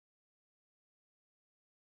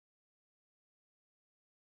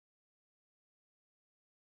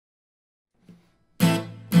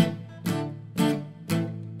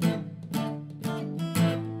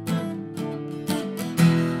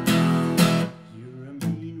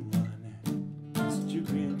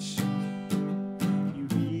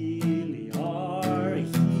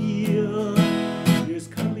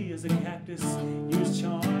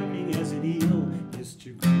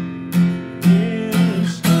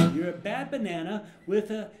fat banana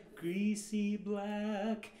with a greasy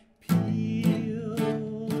black peel.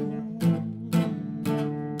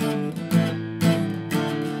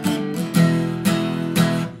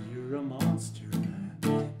 You're a monster,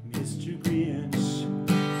 Mr. Grinch.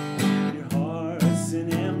 Your heart's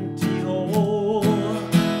an empty hole.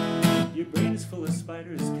 Your brain is full of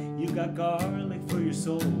spiders. You got garlic for your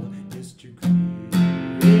soul, Mr.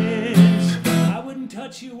 Grinch. I wouldn't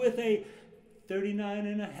touch you with a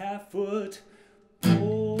 39.5-foot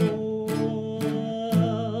pole.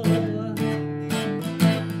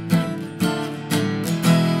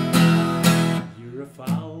 You're a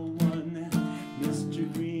foul one, Mr.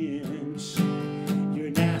 Grinch. You're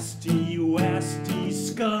a nasty, wasty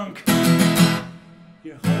skunk.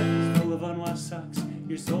 Your heart is full of unwashed socks.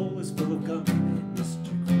 Your soul is full of gunk,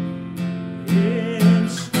 Mr.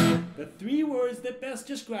 Grinch. The 3 words that best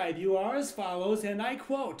describe you are as follows, and I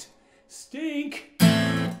quote: stink,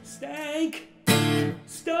 stank,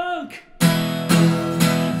 stunk.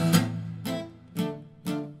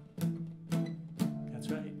 That's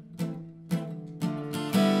right.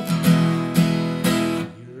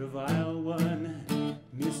 You're a vile one,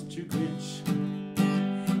 Mr. Grinch.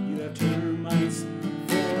 You have termites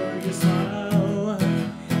for your smile.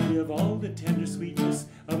 You have all the tender sweetness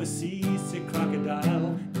of a seasick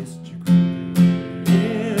crocodile, Mr.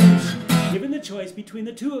 Grinch. Given the choice between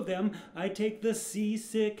the 2 of them, I take the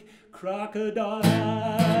seasick crocodile.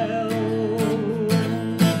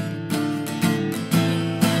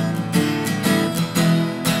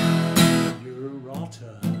 You're a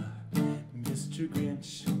rotter, Mr.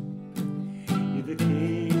 Grinch. You're the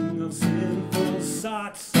king of sinful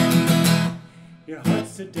sots. Your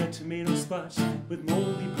heart's a dead tomato splotch with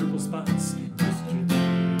moldy purple spots, Mr.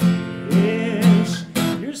 Grinch.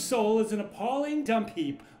 Your soul is an appalling dump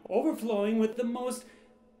heap, overflowing with the most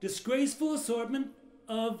disgraceful assortment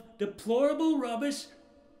of deplorable rubbish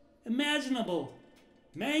imaginable,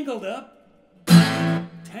 mangled up,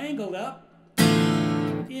 tangled up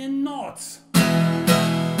in knots.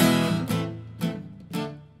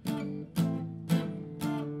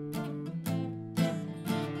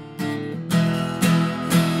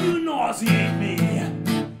 You nauseate me,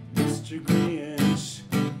 Mr. Grinch,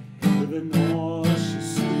 with a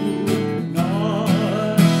nauseous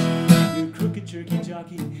nosh. You're a crooked turkey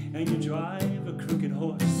jockey, and you drive a crooked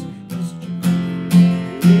horse, Mr.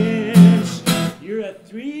 Grinch. You're a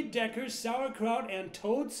 3-decker sauerkraut and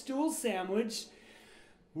toadstool sandwich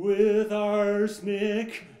with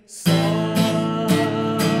arsenic sauce.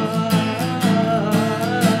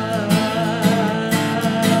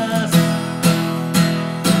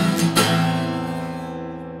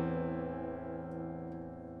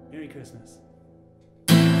 Merry Christmas.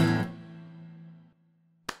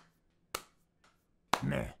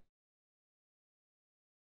 Meh.